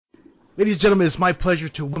Ladies and gentlemen, it's my pleasure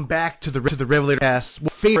to welcome back to the Revelator cast.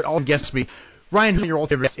 Favorite all guests me. Ryan, who are your all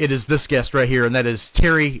favorite? It is this guest right here, and that is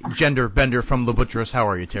Teri Gender Bender from the Butcherettes. How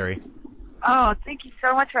are you, Teri? Oh, thank you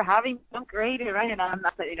so much for having me. I'm great, Ryan. I'm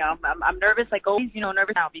nervous, like always,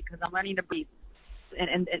 nervous now because I'm learning to breathe,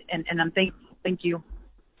 and I'm thankful. Thank you.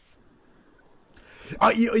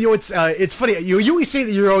 It's funny. You always say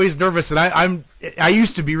that you're always nervous, and I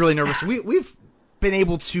used to be really nervous. We've been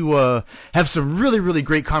able to have some really, really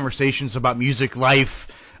great conversations about music, life,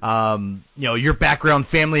 your background,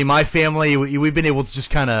 family, my family. We've been able to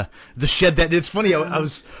just kind of shed that. It's funny. I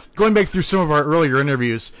was going back through some of our earlier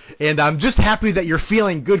interviews, and I'm just happy that you're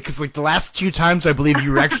feeling good because like the last 2 times I believe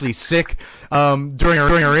you were actually sick during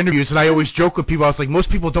our interviews, and I always joke with people. I was like,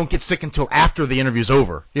 most people don't get sick until after the interview's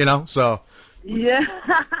over, so. Yeah.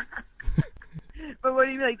 But what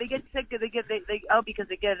do you mean? Like they get sick? Because they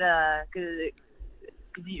get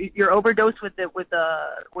you're overdosed with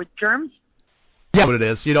germs. Yeah, what it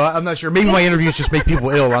is. I'm not sure. Maybe my interviews just make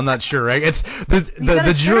people ill. I'm not sure. Right? It's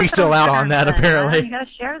the jury's still out on that. Apparently, you gotta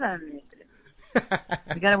share them.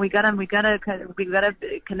 we gotta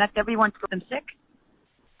connect everyone to get them sick.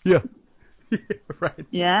 Yeah. Right.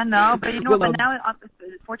 Yeah. No, but but now,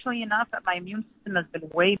 fortunately enough, my immune system has been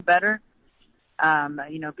way better.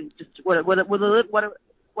 Just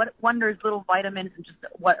what wonders little vitamins and just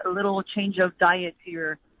a little change of diet to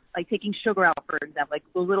your, like taking sugar out, for example. Like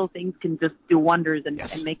those little things can just do wonders and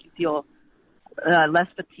make you feel less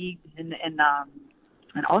fatigued and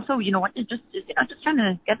also just trying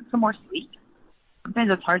to get some more sleep.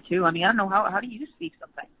 Sometimes it's hard too. I mean, I don't know how do you sleep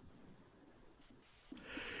sometimes?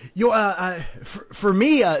 For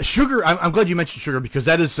me, sugar. I'm glad you mentioned sugar because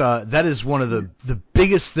that is one of the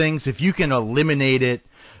biggest things. If you can eliminate it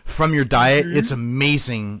from your diet, it's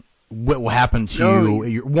amazing what will happen to you.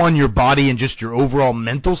 Your body and just your overall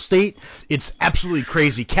mental state. It's absolutely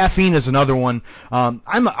crazy. Caffeine is another one.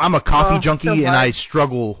 I'm a coffee junkie, and I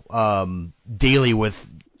struggle daily with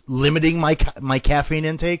limiting my caffeine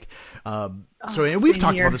intake. And we've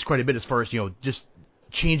talked about this quite a bit as far as just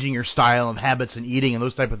changing your style of habits and eating and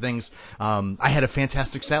those type of things. I had a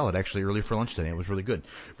fantastic salad actually earlier for lunch today. It was really good.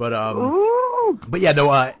 But yeah,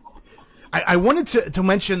 no. I wanted to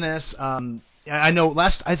mention this. I know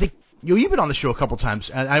I think you've been on the show a couple times,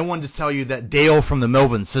 and I wanted to tell you that Dale from the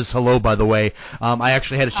Melvins says hello. By the way, I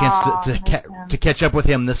actually had a chance to catch up with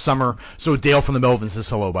him this summer. So Dale from the Melvins says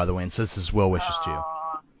hello, by the way, and says his well wishes to you.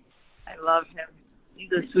 I love him.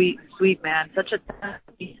 He's a sweet man. Such a talent.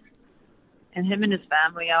 And him and his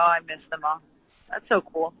family, I miss them all. That's so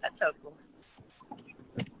cool.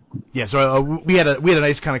 Yeah, so we had a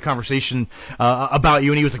nice kind of conversation about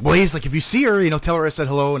you, and he was like, well, if you see her, tell her I said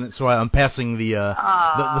hello, and so I'm passing the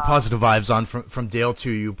positive vibes on from Dale to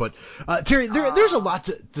you. But Teri, there's a lot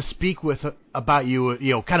to speak with about you,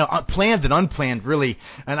 kind of planned and unplanned, really.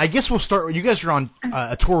 And I guess we'll start. You guys are on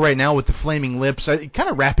a tour right now with the Flaming Lips, kind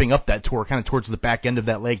of wrapping up that tour, kind of towards the back end of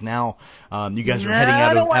that leg now. You guys are heading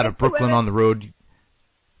out of Brooklyn on the road.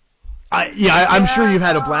 I'm sure you've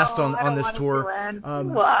had a blast on this tour.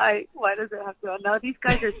 Why does it have to? No, these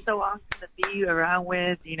guys are so awesome to be around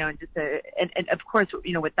with, and of course,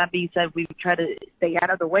 with that being said, we try to stay out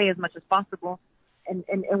of the way as much as possible, and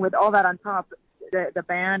with all that on top, the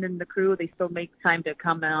band and the crew, they still make time to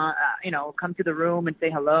come to the room and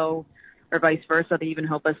say hello, or vice versa. They even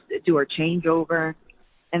help us do our changeover,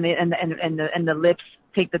 and the Lips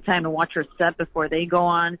take the time to watch her set before they go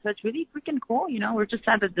on. So it's really freaking cool, We're just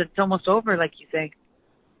sad that it's almost over, like you say.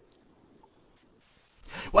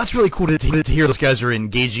 Well, that's really cool to hear those guys are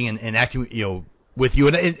engaging and acting, with you.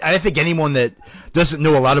 And I think anyone that doesn't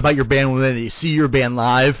know a lot about your band, when they see your band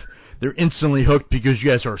live, they're instantly hooked because you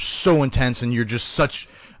guys are so intense and you're just such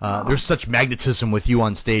there's such magnetism with you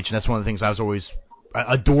on stage. And that's one of the things I was always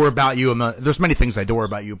adore about you. There's many things I adore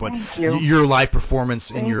about you, but your live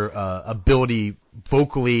performance and your ability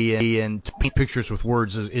vocally and to paint pictures with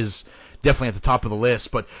words is definitely at the top of the list.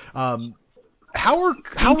 But how are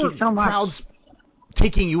crowds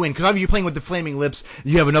taking you in? Because you're playing with the Flaming Lips.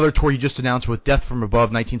 You have another tour you just announced with Death from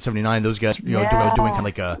Above, 1979. Those guys, doing kind of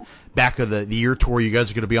like a back of the year tour you guys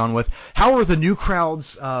are going to be on with. How are the new crowds?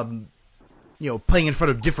 Playing in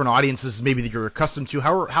front of different audiences maybe that you're accustomed to.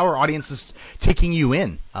 How are audiences taking you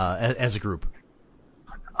in as a group?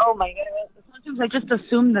 Oh my goodness! Sometimes I just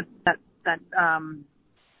assume that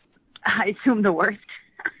I assume the worst.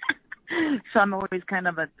 So I'm always kind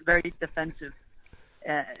of a very defensive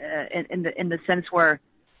in the sense where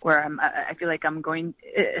I feel like I'm going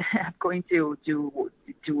to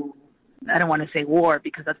I don't want to say war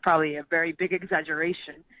because that's probably a very big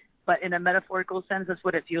exaggeration. But in a metaphorical sense, that's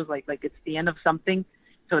what it feels like. Like it's the end of something.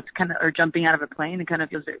 So it's kind of, or jumping out of a plane. It kind of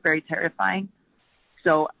feels very terrifying.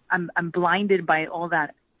 So I'm blinded by all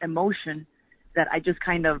that emotion that I just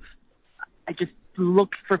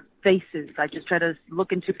look for faces. I just try to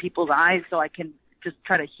look into people's eyes so I can just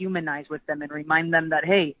try to humanize with them and remind them that,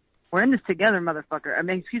 hey, we're in this together, motherfucker. I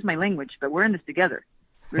mean, excuse my language, but we're in this together.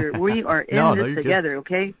 We are in this together,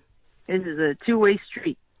 okay? This is a two-way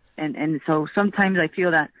street. And so sometimes I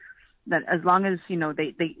feel that as long as,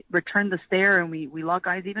 they return the stare and we lock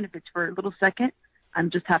eyes, even if it's for a little second, I'm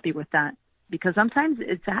just happy with that. Because sometimes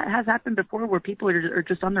it has happened before where people are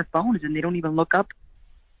just on their phones and they don't even look up.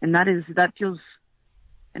 And that feels,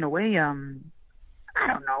 in a way, I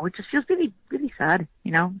don't know, it just feels really, really sad,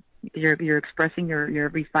 You're expressing your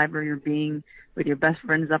every fiber of your being with your best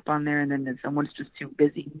friends up on there, and then someone's just too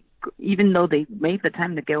busy, even though they made the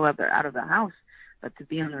time to go out of the house, but to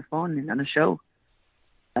be on their phone and on a show.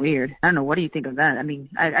 Weird. I don't know. What do you think of that? I mean,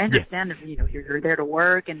 I understand if you're there to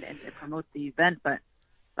work and promote the event, but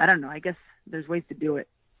I don't know. I guess there's ways to do it.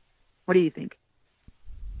 What do you think?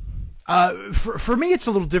 For me, it's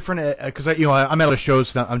a little different because I'm at a show,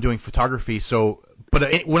 so I'm doing photography. So, but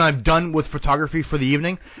when I'm done with photography for the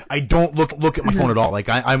evening, I don't look at my phone at all. Like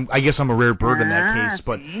I guess I'm a rare bird in that case.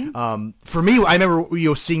 But for me, I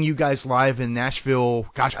remember seeing you guys live in Nashville.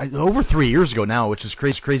 Gosh, over 3 years ago now, which is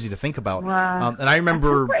crazy to think about. Wow. And I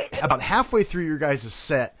remember about halfway through your guys'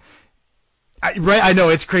 set. I know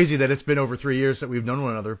it's crazy that it's been over 3 years that we've known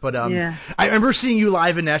one another, but I remember seeing you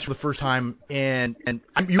live in Nashville the first time, and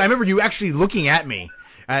I remember you actually looking at me,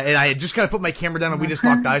 and I had just kind of put my camera down and we just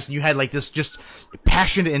locked eyes, and you had like this just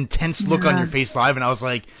passionate, intense look on your face live, and I was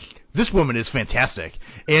like, this woman is fantastic,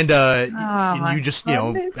 and you just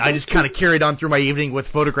I just kind of carried on through my evening with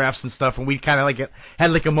photographs and stuff, and we kind of like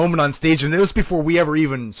had like a moment on stage, and it was before we ever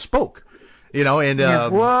even spoke,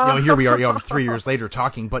 and here we are 3 years later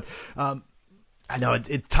talking, but. I know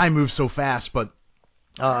time moves so fast, but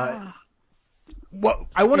I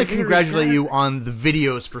want to congratulate you on the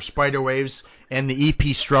videos for Spiderwaves and the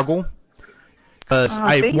EP Struggle because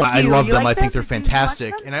I love them. I think they're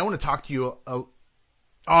fantastic, and I want to talk to you.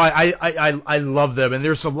 I love them, and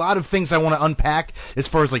there's a lot of things I want to unpack as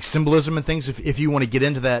far as like symbolism and things. If you want to get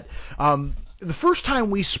into that, the first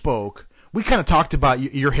time we spoke, we kind of talked about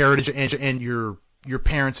your heritage and your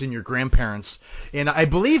parents and your grandparents, and I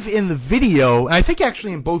believe in the video, and I think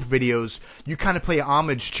actually in both videos, you kind of pay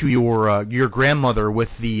homage to your grandmother with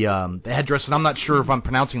the headdress, and I'm not sure if I'm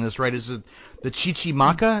pronouncing this right. Is it the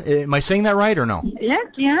chichimaca? Am I saying that right or no? Yeah,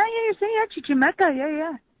 you're saying that, chichimaca.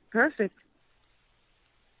 Yeah, perfect.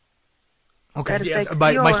 Okay, yes,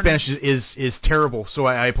 my Spanish is terrible, so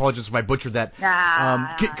I apologize if I butchered that.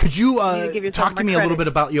 Could you talk to me a little bit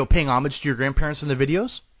about paying homage to your grandparents in the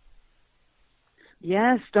videos?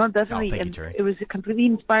 Yes, definitely. Thank you, Teri. It was completely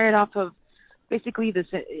inspired off of basically this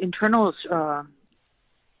internal,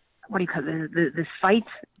 what do you call it? This fight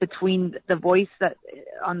between the voice that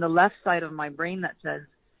on the left side of my brain that says,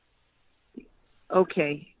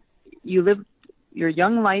 okay, you lived your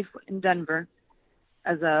young life in Denver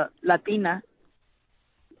as a Latina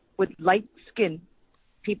with light skin.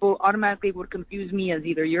 People automatically would confuse me as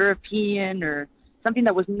either European or something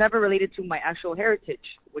that was never related to my actual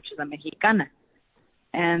heritage, which is a Mexicana.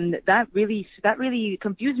 And that really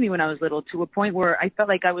confused me when I was little, to a point where I felt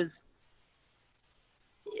like I was,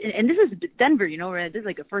 and this is Denver, where this is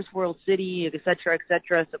like a first world city, et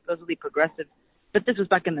cetera, supposedly progressive. But this was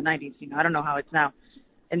back in the 90s, I don't know how it's now.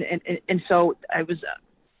 And so I was,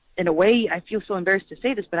 in a way, I feel so embarrassed to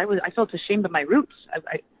say this, but I felt ashamed of my roots.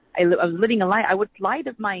 I was living a lie. I would lie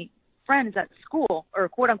to my friends at school, or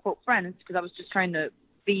quote unquote friends, because I was just trying to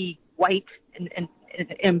be white and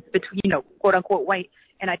between, quote unquote white.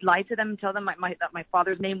 And I'd lie to them and tell them that my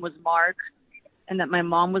father's name was Mark and that my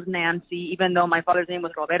mom was Nancy, even though my father's name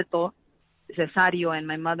was Roberto Cesario and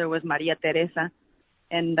my mother was Maria Teresa.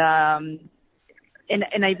 And I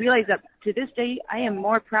realized that to this day, I am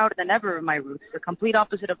more proud than ever of my roots, the complete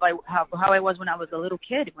opposite of how I was when I was a little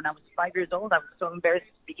kid. When I was 5 years old, I was so embarrassed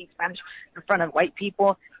speaking Spanish in front of white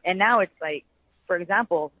people. And now it's like, for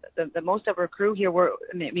example, the most of our crew here, we're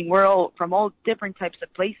all from all different types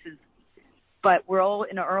of places, but we're all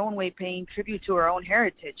in our own way paying tribute to our own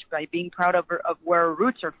heritage by being proud of where our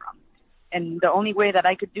roots are from. And the only way that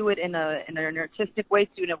I could do it in an artistic way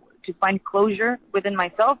to find closure within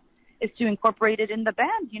myself is to incorporate it in the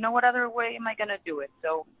band. What other way am I going to do it?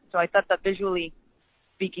 So I thought that visually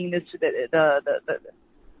speaking, the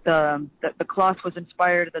cloth was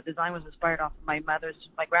inspired, the design was inspired off of my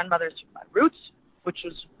grandmother's roots, which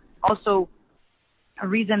was also a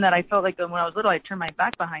reason that I felt like when I was little, I turned my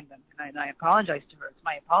back behind them, and I apologized to her. It's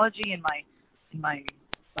my apology and my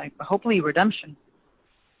hopefully redemption.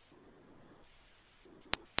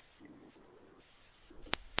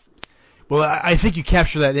 Well, I think you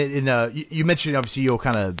capture that in you mentioned obviously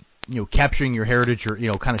kind of capturing your heritage or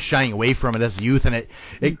kind of shying away from it as a youth, and it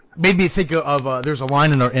made me think of there's a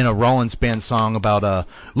line in a Rollins band song about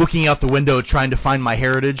looking out the window trying to find my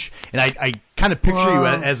heritage, and I kind of picture you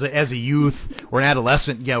as a youth or an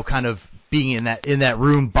adolescent, kind of being in that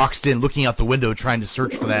room boxed in, looking out the window trying to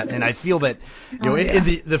search for that. And I feel that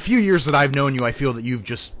in the few years that I've known you, I feel that you've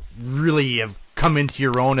just really have come into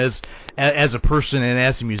your own as a person and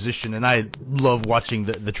as a musician, and I love watching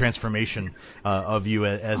the transformation of you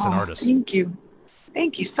as an artist. Thank you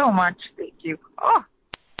so much. Thank you.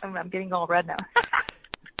 I'm getting all red now.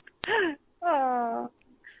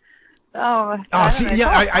 I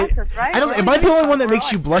don't. Am I the only one that makes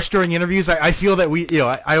you blush during interviews? I feel that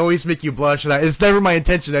I always make you blush, and it's never my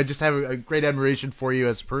intention. I just have a great admiration for you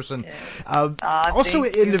as a person. Also,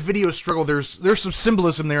 in the video struggle, there's some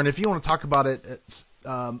symbolism there, and if you want to talk about it,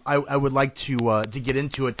 I would like to get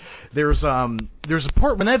into it. There's a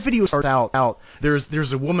part when that video starts out.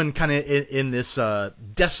 There's a woman kind of in this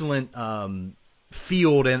desolate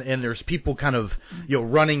field, and there's people kind of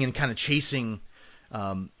running and kind of chasing.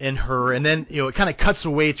 In her, and then it kind of cuts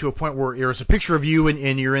away to a point where there's a picture of you,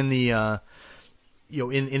 and you're in the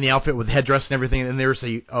in the outfit with headdress and everything, and there's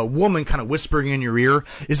a woman kind of whispering in your ear.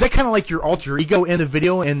 Is that kind of like your alter ego in the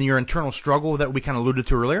video and your internal struggle that we kind of alluded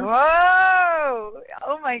to earlier? Whoa!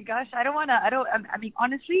 Oh my gosh, I mean,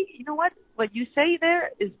 honestly, you know what you say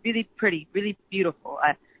there is really pretty, really beautiful.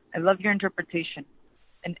 I love your interpretation,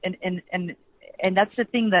 and that's the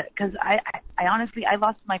thing that, because I honestly, I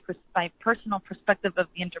lost my personal perspective of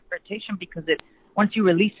the interpretation, because once you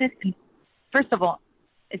release it, and first of all,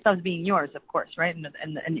 it stops being yours, of course, right? And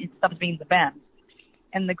it stops being the band's.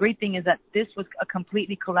 And the great thing is that this was a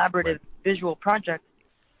completely collaborative visual project,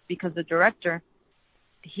 because the director,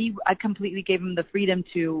 I completely gave him the freedom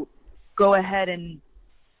to go ahead and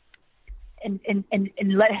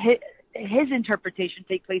let his interpretation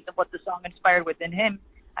take place of what the song inspired within him.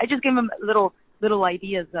 I just gave him little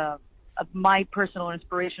ideas of my personal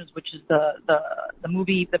inspirations, which is the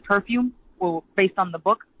movie The Perfume, based on the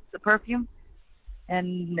book The Perfume,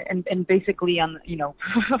 and basically on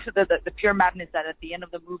the pure madness that at the end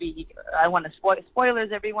of the movie I want to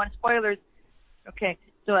spoilers, everyone, spoilers. Okay,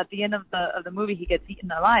 so at the end of the movie he gets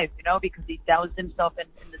eaten alive, because he doused himself in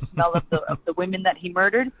the smell of the women that he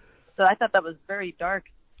murdered. So I thought that was very dark,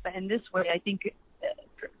 but in this way I think.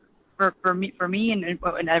 For me, and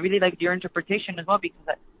I really liked your interpretation as well, because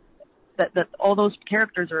that all those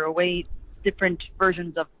characters are different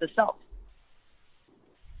versions of the self.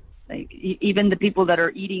 Like even the people that are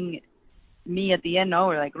eating me at the end,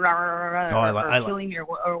 or like rah, rah, rah, or killing me,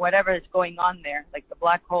 or whatever is going on there, like the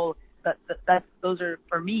black hole. Those are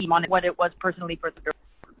for me what it was personally for the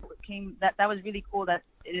that was really cool. That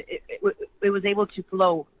it was able to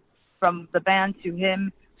flow from the band to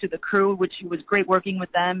him to the crew, which was great working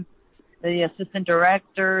with them. The assistant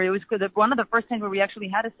director, it was good. One of the first times where we actually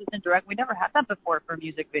had assistant director. We never had that before for a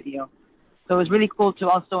music video, so it was really cool to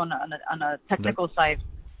also on a technical side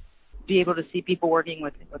be able to see people working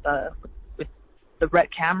with the red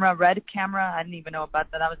camera. I didn't even know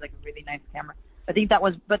about that. That was like a really nice camera. I think that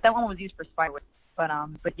one was used for spyware.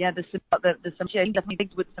 But yeah, the symbology, definitely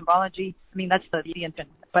things with symbology. I mean, that's the intent.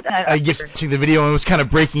 But I just watching the video and was kind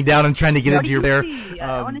of breaking down and trying to get into your there.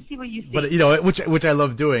 I want to see what you see. But which I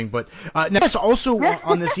love doing. But now also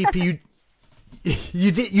on this EP,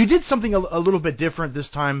 you did something a little bit different this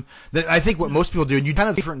time than I think what most people do. You kind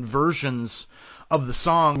of different versions of the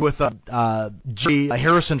song with Jerry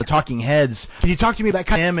Harrison, the Talking Heads. Can you talk to me about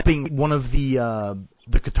kind of him being one of the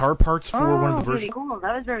guitar parts for one of the versions? Really cool.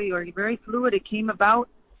 That was very fluid. It came about,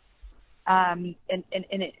 and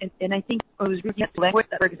I think it was really language.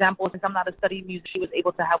 For example, since I'm not a study musician, she was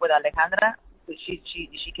able to have with Alejandra. So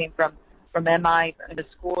she came from MI in the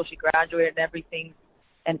school. She graduated and everything,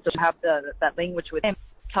 and so to have that language with him,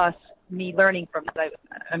 plus me learning from that.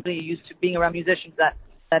 I'm really used to being around musicians that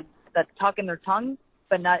talk in their tongue,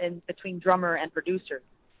 but not in between drummer and producer.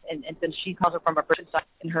 And since she comes from a person side,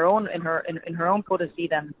 in her own code to see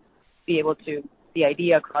them be able to the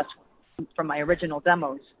idea across from my original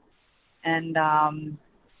demos, and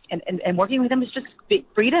working with him is just big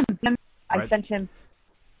freedom. Right. I sent him,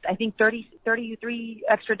 I think 33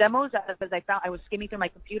 extra demos because I was skimming through my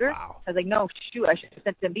computer. Wow. I was like, no, shoot, I should have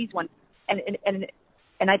sent him these ones, and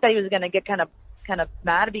I thought he was gonna get kind of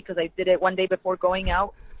mad because I did it one day before going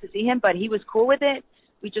out to see him, but he was cool with it.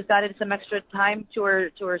 We just added some extra time to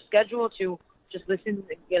her schedule to just listen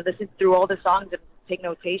through all the songs and take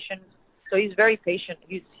notations. So he's very patient.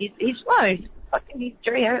 He's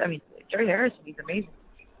Jerry Harrison. He's amazing.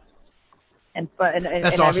 That's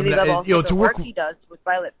I awesome. really love also the work work he does with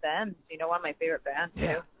Violet Femmes. One of my favorite bands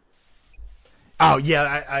too. Oh yeah,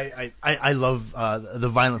 I love the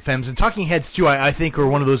Violent Femmes and Talking Heads too. I think are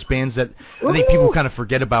one of those bands that I think people kind of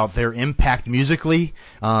forget about their impact musically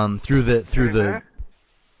through the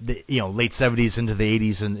late 70s into the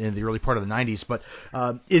 80s and the early part of the 90s. But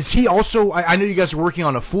is he also? I know you guys are working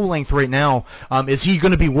on a full length right now. Is he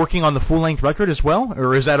going to be working on the full length record as well,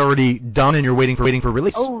 or is that already done and you're waiting for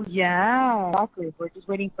release? Oh yeah, exactly. We're just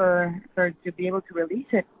waiting for to be able to release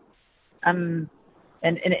it.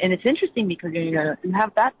 And it's interesting because you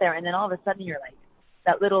have that there, and then all of a sudden you're like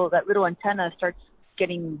that little antenna starts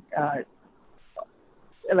getting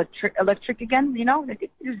electric again.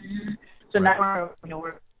 So now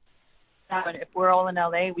we're if we're all in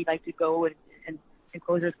LA, we like to go and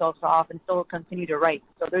close ourselves off and still continue to write.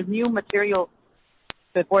 So there's new material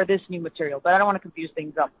before this new material, but I don't want to confuse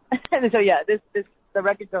things up. So yeah, the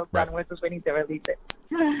record's all done. We're just waiting to release it.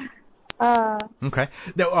 Okay.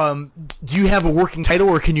 Now, do you have a working title,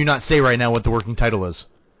 or can you not say right now what the working title is?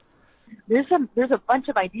 There's a bunch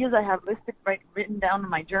of ideas I have listed written down in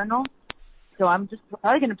my journal. So I'm just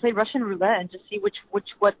probably going to play Russian roulette and just see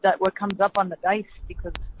what comes up on the dice,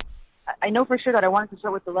 because I know for sure that I wanted to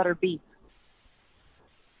start with the letter B.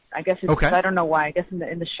 I guess it's, I don't know why. I guess in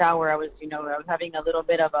the shower I was having a little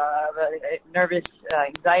bit of a nervous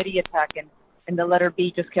anxiety attack, and the letter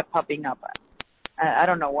B just kept popping up. I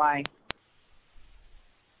don't know why.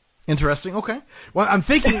 Interesting. Okay. Well, I'm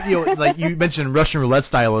thinking, like you mentioned Russian roulette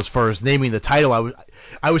style as far as naming the title.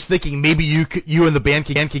 I was thinking maybe you and the band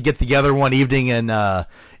could get together one evening and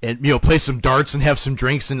play some darts and have some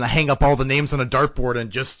drinks and hang up all the names on a dartboard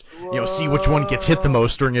and just see which one gets hit the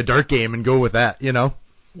most during a dart game and go with that.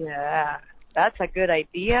 Yeah, that's a good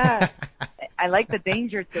idea. I like the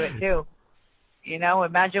danger to it too.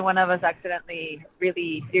 Imagine one of us accidentally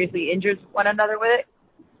really seriously injures one another with it.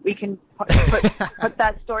 We can put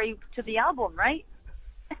that story to the album, right?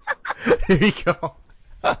 There you go.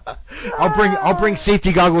 I'll bring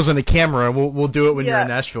safety goggles and a camera, and we'll do it when you're in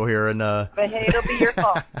Nashville here. And but hey, it'll be your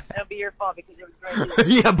fault. It'll be your fault because it was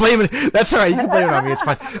very yeah, blame it. That's all right. You can blame it on me. It's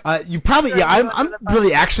fine. You probably I'm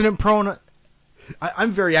really accident prone.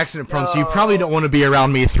 I'm very accident prone, so you probably don't want to be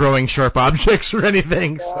around me throwing sharp objects or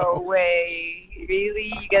anything. No way.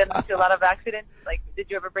 Really? You get into a lot of accidents? Like, did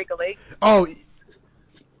you ever break a leg?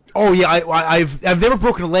 Oh yeah, I've never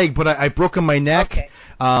broken a leg, but I've broken my neck. Okay.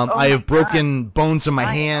 I have broken bones in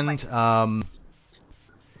my hand. I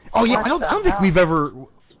don't think we've ever.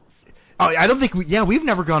 I don't think we've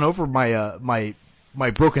never gone over my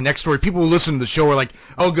broken neck story. People who listen to the show are like,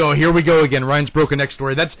 here we go again. Ryan's broken neck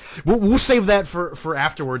story. We'll save that for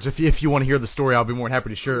afterwards. If you want to hear the story, I'll be more than happy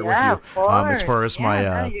to share it with you. Of course. As far as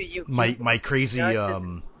my crazy.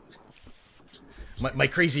 My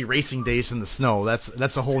crazy racing days in the snow.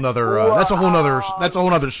 That's a whole nother that's a whole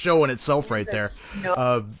nother show in itself right there.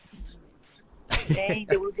 No. Dang,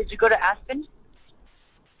 did you go to Aspen?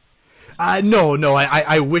 No.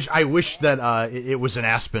 I wish that it was in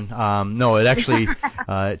Aspen. No, it actually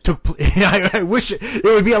took. I wish it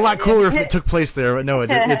would be a lot cooler if it took place there, but no, it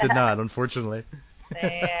did not, unfortunately.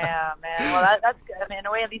 Damn, man. Well, that's good. I mean, in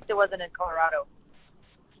a way, at least it wasn't in Colorado.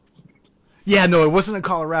 Yeah, no, it wasn't in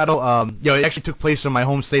Colorado. It actually took place in my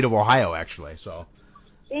home state of Ohio, actually. So.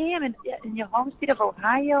 Damn, in your home state of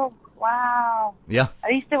Ohio? Wow. Yeah. At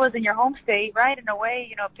least it was in your home state, right? In a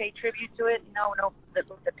way, pay tribute to it.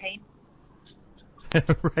 The pain.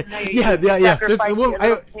 Right. You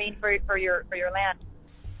sacrifice pain for your land.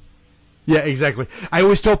 Yeah, exactly. I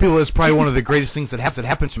always tell people it's probably one of the greatest things that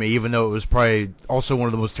happened to me, even though it was probably also one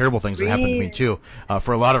of the most terrible things that happened to me too,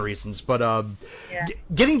 for a lot of reasons. But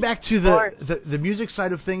getting back to the music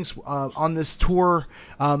side of things on this tour,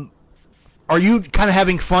 are you kind of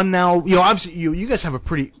having fun now? Obviously you guys have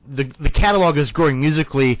the catalog is growing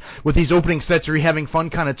musically with these opening sets. Are you having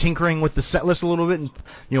fun kind of tinkering with the set list a little bit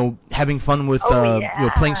and having fun with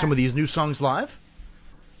playing some of these new songs live?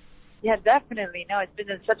 Yeah, definitely. No, it's been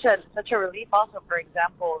such a relief. Also, for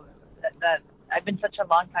example, that I've been such a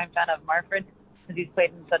long time fan of Marford because he's played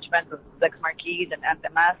in such bands as Lex Marquis and The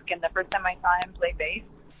Mask. And the first time I saw him play bass,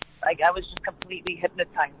 I was just completely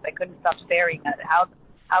hypnotized. I couldn't stop staring at how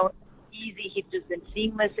easy he's just been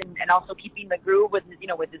seamless and also keeping the groove with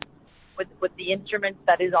the instruments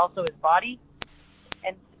that is also his body.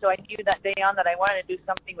 And so I knew that day on that I wanted to do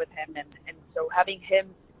something with him, and so having him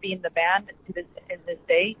be in the band in this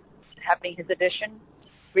day. Having his addition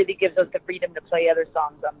really gives us the freedom to play other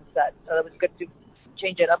songs on the set. So it was good to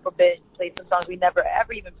change it up a bit, play some songs we never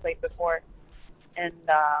ever even played before, and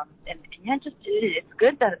it's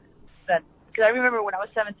good that because I remember when I was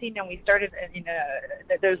 17 and we started, and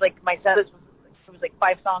there was like my set list was like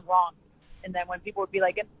 5 songs long, and then when people would be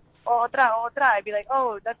like, otra, I'd be like,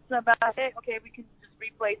 oh, that's about it. Okay, we can just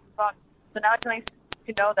replay some songs. So now it's nice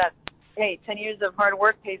to know that, hey, 10 years of hard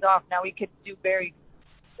work pays off. Now we could do varied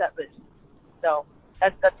set lists. So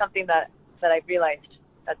that's something that I realized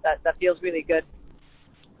that feels really good.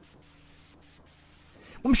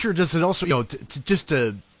 I'm sure just it also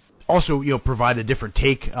to also provide a different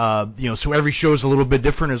take. So every show is a little bit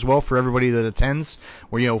different as well for everybody that attends.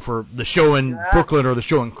 Where for the show in Brooklyn or the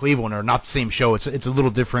show in Cleveland are not the same show. It's a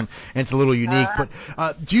little different and it's a little unique. But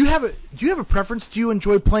do you have a preference? Do you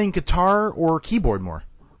enjoy playing guitar or keyboard more?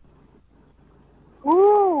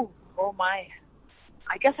 Ooh, oh my!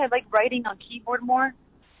 I guess I like writing on keyboard more,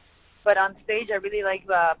 but on stage I really like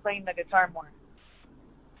playing the guitar more.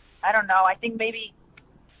 I don't know. I think maybe.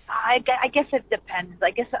 I guess it depends.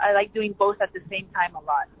 I guess I like doing both at the same time a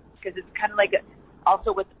lot because it's kind of like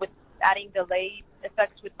also with adding delay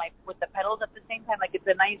effects with the pedals at the same time. Like it's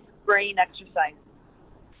a nice brain exercise.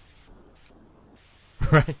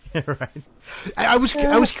 Right. I was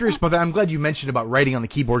curious about that. I'm glad you mentioned about writing on the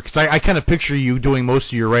keyboard because I kind of picture you doing most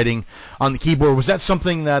of your writing on the keyboard. Was that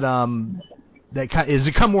something that does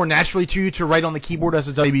it come more naturally to you to write on the keyboard as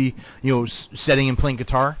it does maybe setting and playing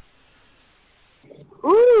guitar?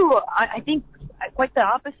 Ooh, I think quite the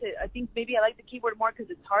opposite. I think maybe I like the keyboard more because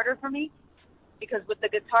it's harder for me. Because with the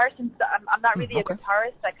guitar, since I'm not really a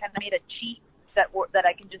guitarist, I kind of made a cheat that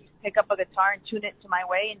I can just pick up a guitar and tune it to my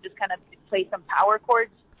way and just kind of play some power chords.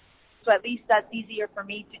 So at least that's easier for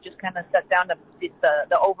me to just kind of set down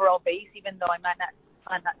the overall bass, even though I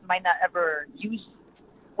might not ever use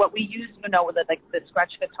what we use, with the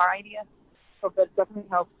scratch guitar idea. So that definitely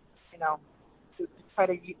helps, to try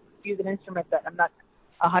to use an instrument that I'm not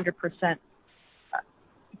 100%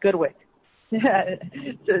 good with. So,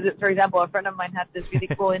 for example, a friend of mine had this really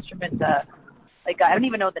cool instrument. I don't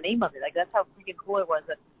even know the name of it. Like that's how freaking cool it was.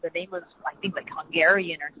 That the name was, I think, like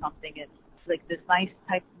Hungarian or something. It's like this nice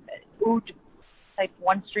type oud type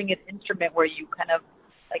one-stringed instrument where you kind of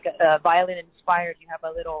like a violin inspired. You have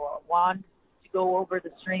a little wand to go over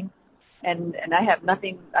the string. And I have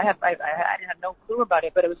nothing. I had no clue about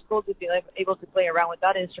it, but it was cool to be able to play around with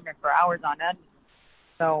that instrument for hours on end.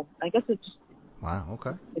 So I guess it's just, wow.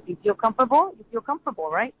 Okay. If you feel comfortable,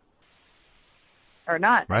 right? Or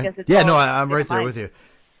not? Right. I guess it's I'm right there with you.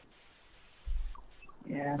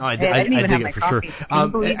 Yeah. No, I didn't even dig have it for coffee. sure. Can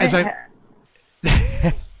you believe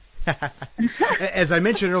it? As I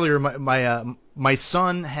mentioned earlier, my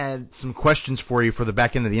son had some questions for you for the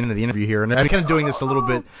back end of the interview here, and I'm kind of doing this a little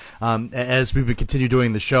bit as we continue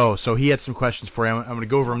doing the show. So he had some questions for you. I'm going to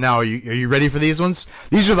go over them now. Are you ready for these ones?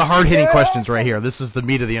 These are the hard-hitting questions right here. This is the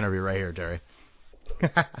meat of the interview right here, Teri.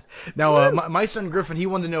 Now, my son Griffin, he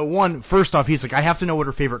wanted to know, first off, he's like, I have to know what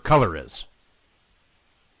her favorite color is.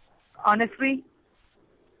 Honestly?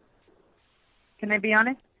 Can I be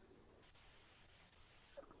honest?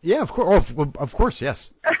 Yeah, of course. Oh, of course, yes.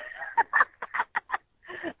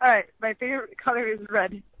 All right, my favorite color is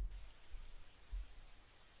red.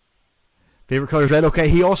 Favorite color is red. Okay.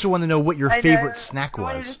 He also wanted to know what your favorite snack was.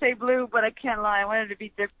 I wanted to say blue, but I can't lie. I wanted to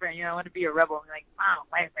be different. I wanted to be a rebel. I'm like, wow,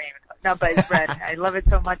 my favorite color. No, but it's red. I love it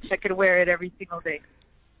so much. I could wear it every single day.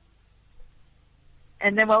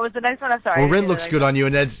 And then what was the next one? I'm sorry. Well, red looks good on you,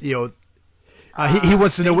 and that's he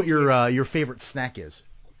wants to know what your favorite snack is.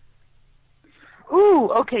 Ooh,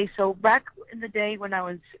 okay. So back in the day when I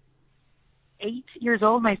was 8 years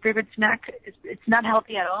old, my favorite snack, it's not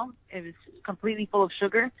healthy at all. It was completely full of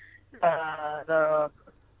sugar. The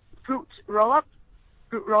fruit roll-up.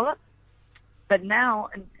 But now,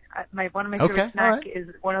 one of my favorite snacks is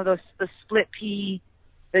one of those,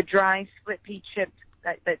 the dry split pea chips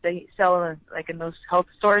that they sell like in those health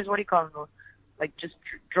stores. What do you call them? Like just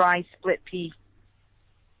dry split pea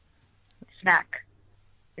snack.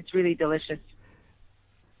 It's really delicious.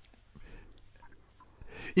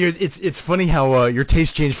 It's funny how your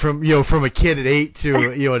taste changed from a kid at 8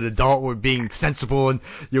 to an adult with being sensible and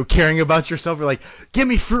caring about yourself. You're like, give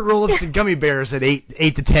me fruit roll-ups and gummy bears at 8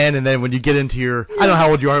 to 10, and then when you get into your, I don't know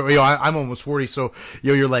how old you are. I'm almost 40, so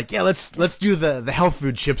you're like, yeah, let's do the health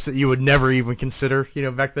food chips that you would never even consider.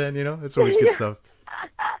 Back then, it's always good stuff.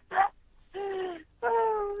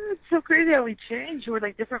 Oh, it's so crazy how we change. We're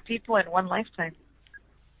like different people in one lifetime.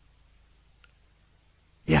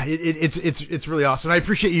 Yeah, it's really awesome. I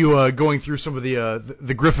appreciate you going through some of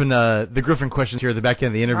the Griffin questions here at the back end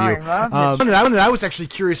of the interview. I was actually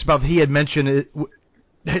curious about he had mentioned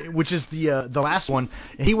it, which is the last one.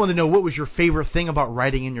 And he wanted to know what was your favorite thing about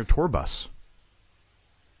riding in your tour bus.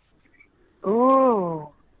 Ooh,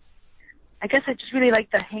 I guess I just really like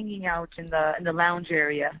the hanging out in the lounge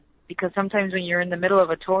area, because sometimes when you're in the middle of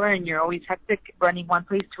a tour and you're always hectic running one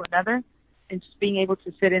place to another, and just being able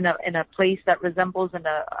to sit in a place that resembles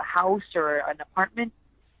a house or an apartment,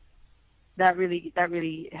 that really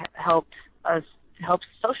helps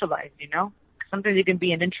socialize, you know. Sometimes you can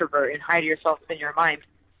be an introvert and hide yourself in your mind,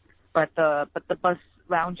 but the bus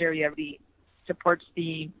lounge area really supports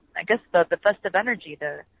the festive energy,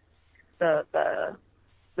 the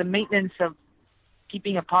maintenance of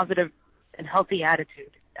keeping a positive and healthy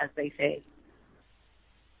attitude, as they say.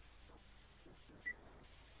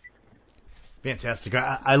 Fantastic.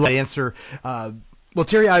 I love that answer. Well,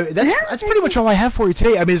 Teri, that's pretty much all I have for you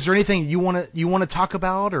today. I mean, is there anything you want to talk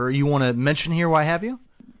about or you want to mention here while I have you?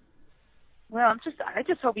 Well, I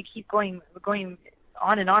just hope we keep going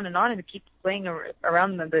on and on and on, and keep playing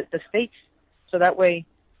around the states, so that way,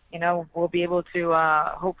 you know, we'll be able to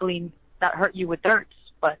hopefully not hurt you with darts,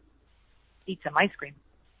 but eat some ice cream.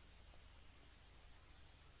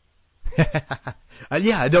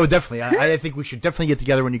 Yeah, no, definitely. I think we should definitely get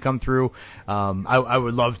together when you come through. I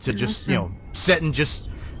would love to just, sit and just,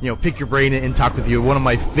 pick your brain and talk with you. One of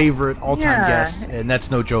my favorite all-time guests, and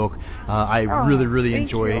that's no joke. I really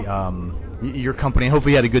enjoy your company.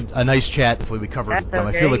 Hopefully you had a nice chat. Hopefully we covered it.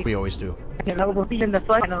 I feel like we always do. We'll see you in the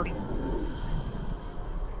flesh.